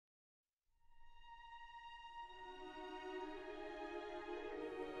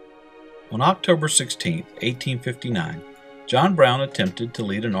On October 16, 1859, John Brown attempted to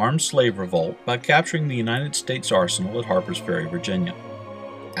lead an armed slave revolt by capturing the United States Arsenal at Harper's Ferry, Virginia.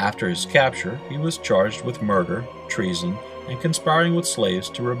 After his capture, he was charged with murder, treason, and conspiring with slaves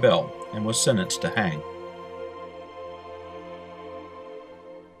to rebel, and was sentenced to hang.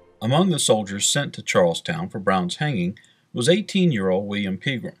 Among the soldiers sent to Charlestown for Brown's hanging was 18-year-old William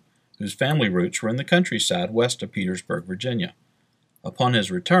Pegram, whose family roots were in the countryside west of Petersburg, Virginia. Upon his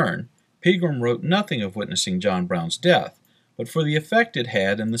return, Pegram wrote nothing of witnessing John Brown's death, but for the effect it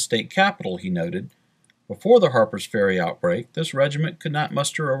had in the state capital, he noted, "Before the Harper's Ferry outbreak, this regiment could not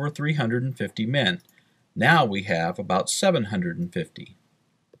muster over 350 men. Now we have about 750.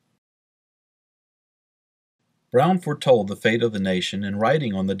 Brown foretold the fate of the nation in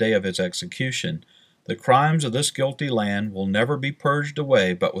writing on the day of his execution, "The crimes of this guilty land will never be purged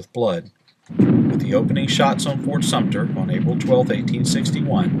away but with blood." With the opening shots on Fort Sumter on April 12,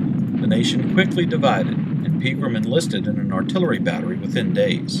 1861, the nation quickly divided, and Pegram enlisted in an artillery battery within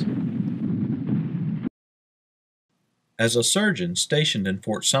days. As a surgeon stationed in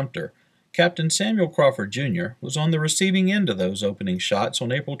Fort Sumter, Captain Samuel Crawford, Jr. was on the receiving end of those opening shots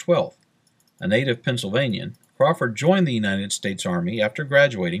on April 12th. A native Pennsylvanian, Crawford joined the United States Army after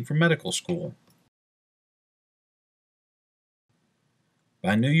graduating from medical school.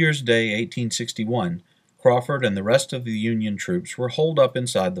 By New Year's Day, 1861, Crawford and the rest of the Union troops were holed up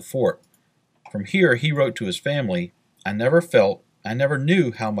inside the fort. From here he wrote to his family, I never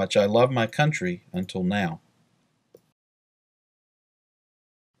knew how much I loved my country until now."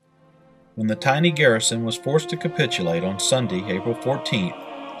 When the tiny garrison was forced to capitulate on Sunday, April 14th,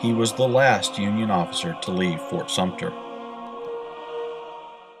 he was the last Union officer to leave Fort Sumter.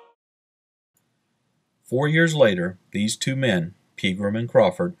 4 years later, these two men, Pegram and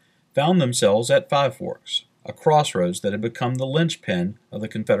Crawford, found themselves at Five Forks, a crossroads that had become the linchpin of the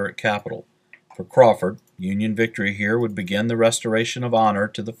Confederate capital. For Crawford, Union victory here would begin the restoration of honor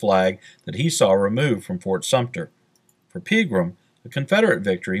to the flag that he saw removed from Fort Sumter. For Pegram, the Confederate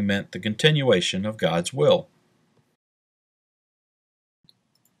victory meant the continuation of God's will.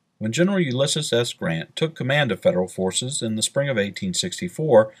 When General Ulysses S. Grant took command of Federal forces in the spring of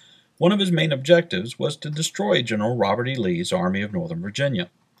 1864, one of his main objectives was to destroy General Robert E. Lee's Army of Northern Virginia.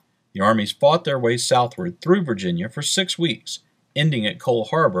 The armies fought their way southward through Virginia for 6 weeks, ending at Cole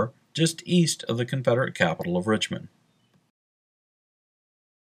Harbor, just east of the Confederate capital of Richmond.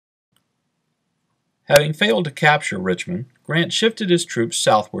 Having failed to capture Richmond, Grant shifted his troops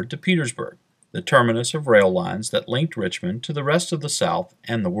southward to Petersburg, the terminus of rail lines that linked Richmond to the rest of the South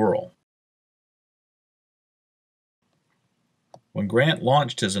and the world. When Grant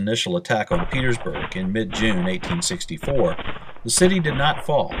launched his initial attack on Petersburg in mid-June 1864, the city did not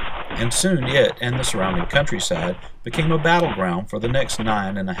fall, and soon it and the surrounding countryside became a battleground for the next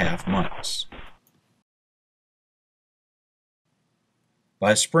 9.5 months.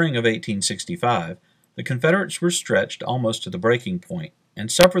 By spring of 1865, the Confederates were stretched almost to the breaking point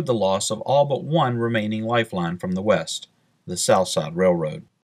and suffered the loss of all but one remaining lifeline from the west, the South Side Railroad.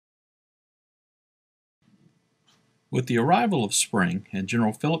 With the arrival of spring and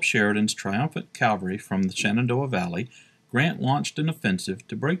General Philip Sheridan's triumphant cavalry from the Shenandoah Valley, Grant launched an offensive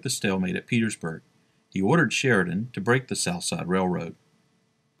to break the stalemate at Petersburg. He ordered Sheridan to break the South Side Railroad.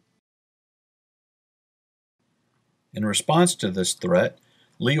 In response to this threat,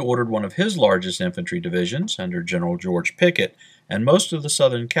 Lee ordered one of his largest infantry divisions, under General George Pickett, and most of the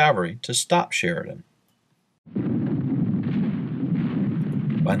Southern cavalry to stop Sheridan.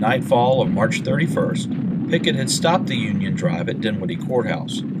 By nightfall of March 31st, Pickett had stopped the Union drive at Dinwiddie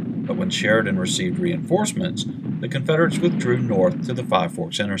Courthouse, but when Sheridan received reinforcements, the Confederates withdrew north to the Five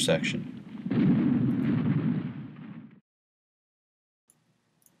Forks intersection.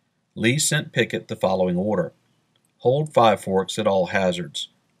 Lee sent Pickett the following order: hold Five Forks at all hazards,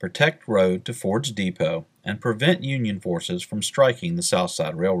 protect road to Ford's Depot, and prevent Union forces from striking the South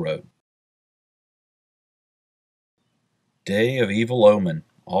Side Railroad. Day of evil omen,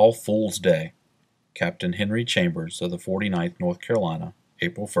 All Fool's Day. Captain Henry Chambers of the 49th North Carolina,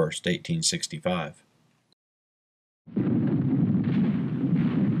 April 1st, 1865.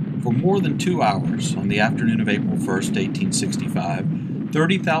 For more than 2 hours on the afternoon of April 1st, 1865,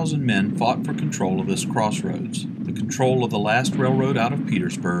 30,000 men fought for control of this crossroads, the control of the last railroad out of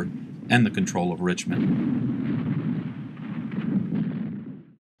Petersburg, and the control of Richmond.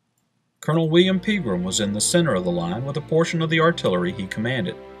 Colonel William Pegram was in the center of the line with a portion of the artillery he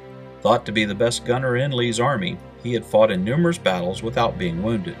commanded. Thought to be the best gunner in Lee's army, he had fought in numerous battles without being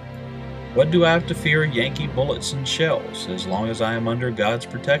wounded. "What do I have to fear Yankee bullets and shells, as long as I am under God's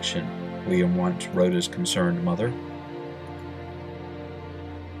protection?" William once wrote his concerned mother.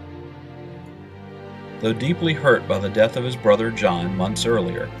 Though deeply hurt by the death of his brother John months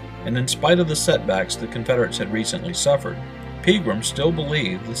earlier, and in spite of the setbacks the Confederates had recently suffered, Pegram still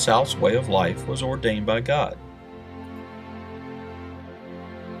believed the South's way of life was ordained by God.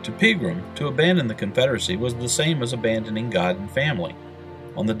 To Pegram, to abandon the Confederacy was the same as abandoning God and family.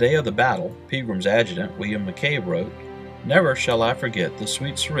 On the day of the battle, Pegram's adjutant, William McCabe, wrote, "Never shall I forget the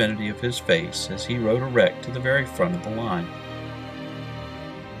sweet serenity of his face as he rode erect to the very front of the line."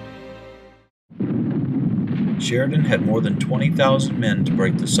 Sheridan had more than 20,000 men to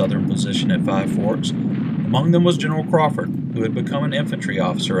break the Southern position at Five Forks. Among them was General Crawford, who had become an infantry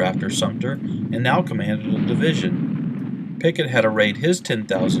officer after Sumter and now commanded a division. Pickett had arrayed his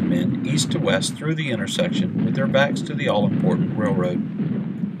 10,000 men east to west through the intersection with their backs to the all-important railroad.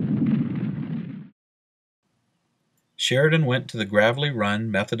 Sheridan went to the gravelly-run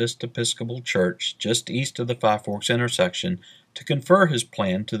Methodist Episcopal Church just east of the Five Forks intersection to confer his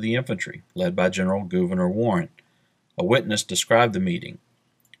plan to the infantry, led by General Gouverneur Warren. A witness described the meeting.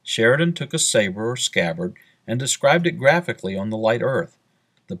 Sheridan took a saber or scabbard and described it graphically on the light earth.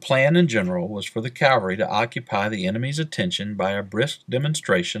 The plan in general was for the cavalry to occupy the enemy's attention by a brisk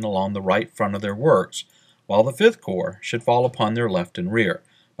demonstration along the right front of their works, while the Fifth Corps should fall upon their left and rear,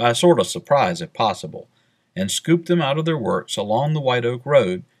 by a sort of surprise if possible, and scoop them out of their works along the White Oak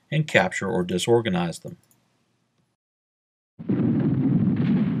Road and capture or disorganize them.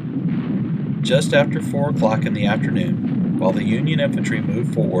 Just after 4 o'clock in the afternoon, while the Union infantry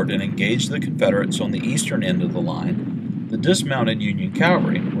moved forward and engaged the Confederates on the eastern end of the line, the dismounted Union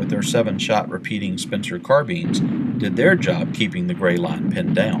cavalry, with their 7-shot repeating Spencer carbines, did their job keeping the gray line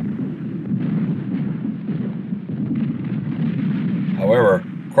pinned down. However,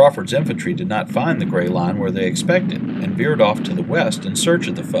 Crawford's infantry did not find the gray line where they expected and veered off to the west in search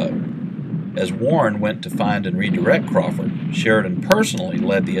of the foe. As Warren went to find and redirect Crawford, Sheridan personally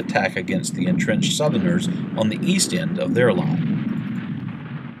led the attack against the entrenched Southerners on the east end of their line.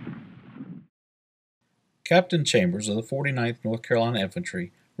 Captain Chambers of the 49th North Carolina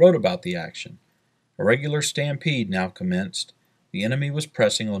Infantry wrote about the action. A regular stampede now commenced. The enemy was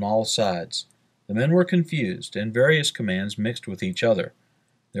pressing on all sides. The men were confused, and various commands mixed with each other.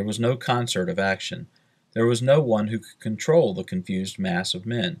 There was no concert of action. There was no one who could control the confused mass of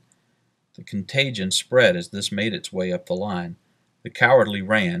men. The contagion spread as this made its way up the line. The cowardly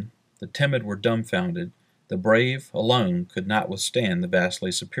ran, the timid were dumbfounded, the brave alone could not withstand the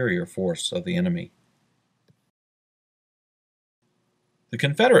vastly superior force of the enemy. The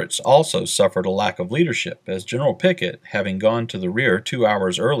Confederates also suffered a lack of leadership, as General Pickett, having gone to the rear 2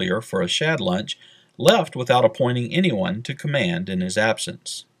 hours earlier for a shad lunch, left without appointing anyone to command in his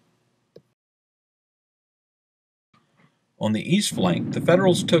absence. On the east flank, the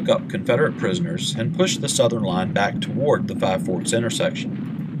Federals took up Confederate prisoners and pushed the southern line back toward the Five Forks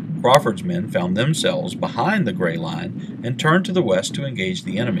intersection. Crawford's men found themselves behind the gray line and turned to the west to engage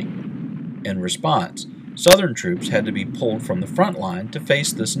the enemy. In response, Southern troops had to be pulled from the front line to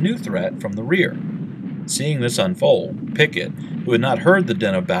face this new threat from the rear. Seeing this unfold, Pickett, who had not heard the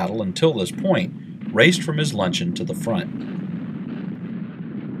din of battle until this point, raced from his luncheon to the front.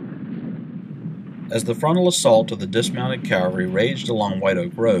 As the frontal assault of the dismounted cavalry raged along White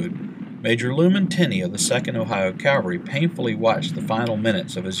Oak Road, Major Luman Tenney of the 2nd Ohio Cavalry painfully watched the final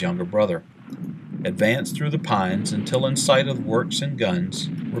minutes of his younger brother. Advanced through the pines until in sight of works and guns,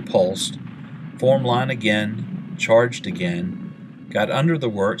 repulsed, formed line again, charged again, got under the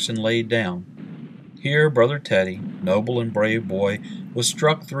works and laid down. Here Brother Teddy, noble and brave boy, was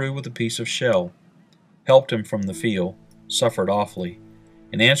struck through with a piece of shell. Helped him from the field, suffered awfully.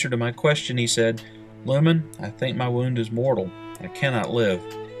 In answer to my question, he said, "Luman, I think my wound is mortal. I cannot live.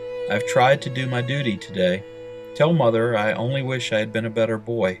 I've tried to do my duty today. Tell Mother I only wish I had been a better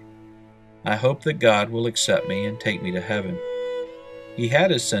boy. I hope that God will accept me and take me to heaven." He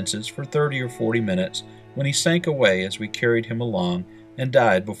had his senses for 30 or 40 minutes when he sank away as we carried him along and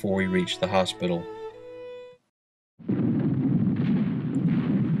died before we reached the hospital.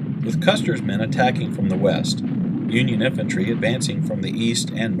 With Custer's men attacking from the west, Union infantry advancing from the east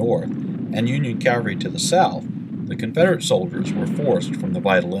and north, and Union cavalry to the south, the Confederate soldiers were forced from the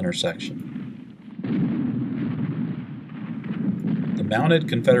vital intersection. The mounted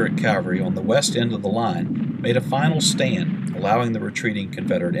Confederate cavalry on the west end of the line made a final stand, allowing the retreating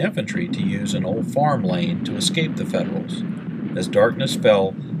Confederate infantry to use an old farm lane to escape the Federals. As darkness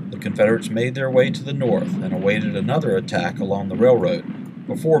fell, the Confederates made their way to the north and awaited another attack along the railroad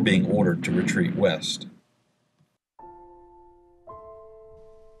before being ordered to retreat west.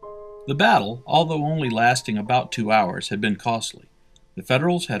 The battle, although only lasting about 2 hours, had been costly. The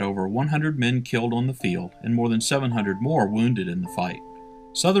Federals had over 100 men killed on the field and more than 700 more wounded in the fight.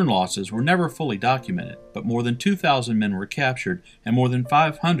 Southern losses were never fully documented, but more than 2,000 men were captured and more than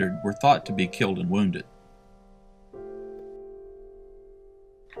 500 were thought to be killed and wounded.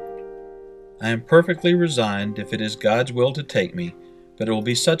 I am perfectly resigned if it is God's will to take me, but it will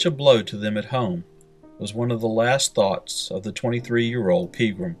be such a blow to them at home, was one of the last thoughts of the 23-year-old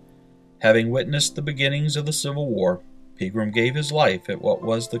Pegram. Having witnessed the beginnings of the Civil War, Pegram gave his life at what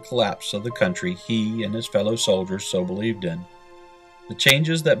was the collapse of the country he and his fellow soldiers so believed in. The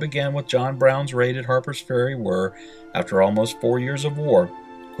changes that began with John Brown's raid at Harper's Ferry were, after almost 4 years of war,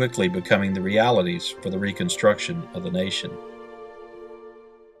 quickly becoming the realities for the reconstruction of the nation.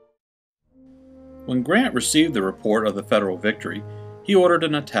 When Grant received the report of the Federal victory, he ordered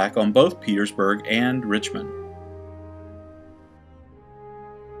an attack on both Petersburg and Richmond.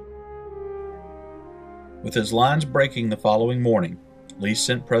 With his lines breaking the following morning, Lee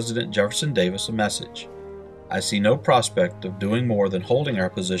sent President Jefferson Davis a message. I see no prospect of doing more than holding our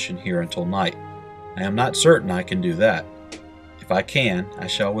position here until night. I am not certain I can do that. If I can, I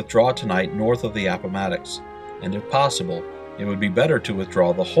shall withdraw tonight north of the Appomattox, and if possible, it would be better to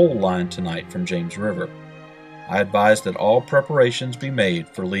withdraw the whole line tonight from James River. I advise that all preparations be made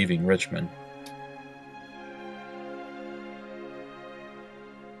for leaving Richmond.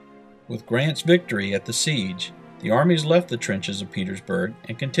 With Grant's victory at the siege, the armies left the trenches of Petersburg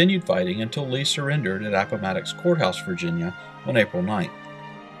and continued fighting until Lee surrendered at Appomattox Courthouse, Virginia, on April 9th.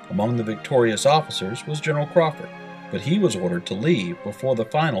 Among the victorious officers was General Crawford, but he was ordered to leave before the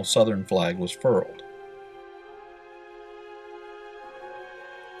final Southern flag was furled.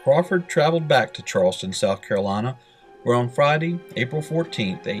 Crawford traveled back to Charleston, South Carolina, where on Friday, April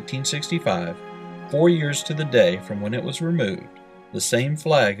 14, 1865, 4 years to the day from when it was removed, the same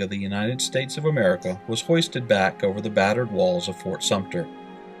flag of the United States of America was hoisted back over the battered walls of Fort Sumter.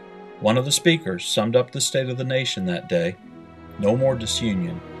 One of the speakers summed up the state of the nation that day: no more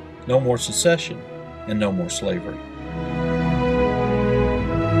disunion, no more secession, and no more slavery.